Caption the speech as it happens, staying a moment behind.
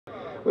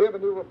We have a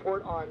new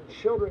report on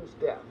children's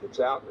death.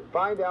 It's out.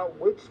 Find out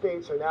which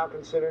states are now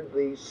considered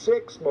the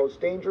 6 most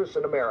dangerous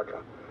in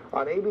America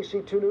on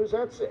ABC 2 News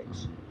at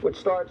 6, which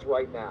starts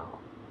right now.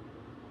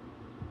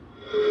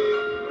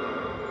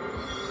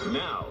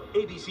 Now,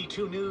 ABC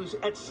 2 News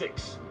at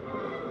 6.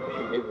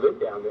 She did live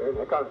down there and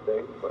that kind of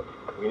thing, but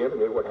we never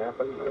knew what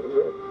happened. That was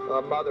it.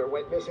 A mother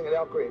went missing at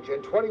Elk Ridge,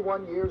 and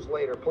 21 years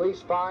later,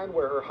 police find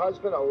where her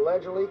husband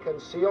allegedly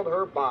concealed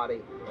her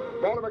body.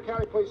 Baltimore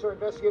County Police are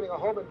investigating a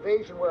home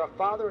invasion where a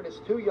father and his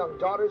 2 young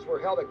daughters were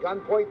held at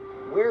gunpoint.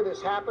 Where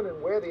this happened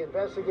and where the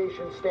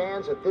investigation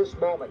stands at this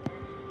moment.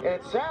 And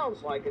it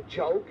sounds like a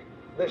joke.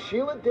 The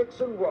Sheila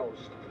Dixon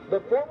roast.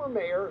 The former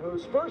mayor,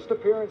 whose first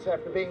appearance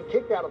after being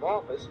kicked out of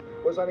office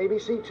was on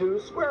ABC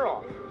 2's Square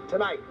Off.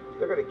 Tonight,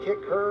 they're going to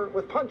kick her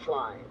with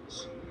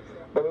punchlines.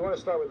 But we want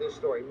to start with this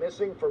story.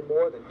 Missing for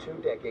more than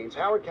 2 decades,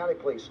 Howard County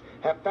Police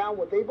have found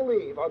what they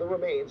believe are the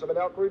remains of an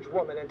Elk Ridge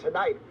woman, and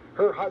tonight,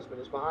 her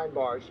husband is behind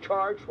bars,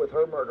 charged with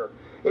her murder.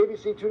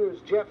 ABC 2 News'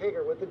 Jeff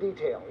Hager with the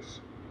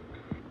details.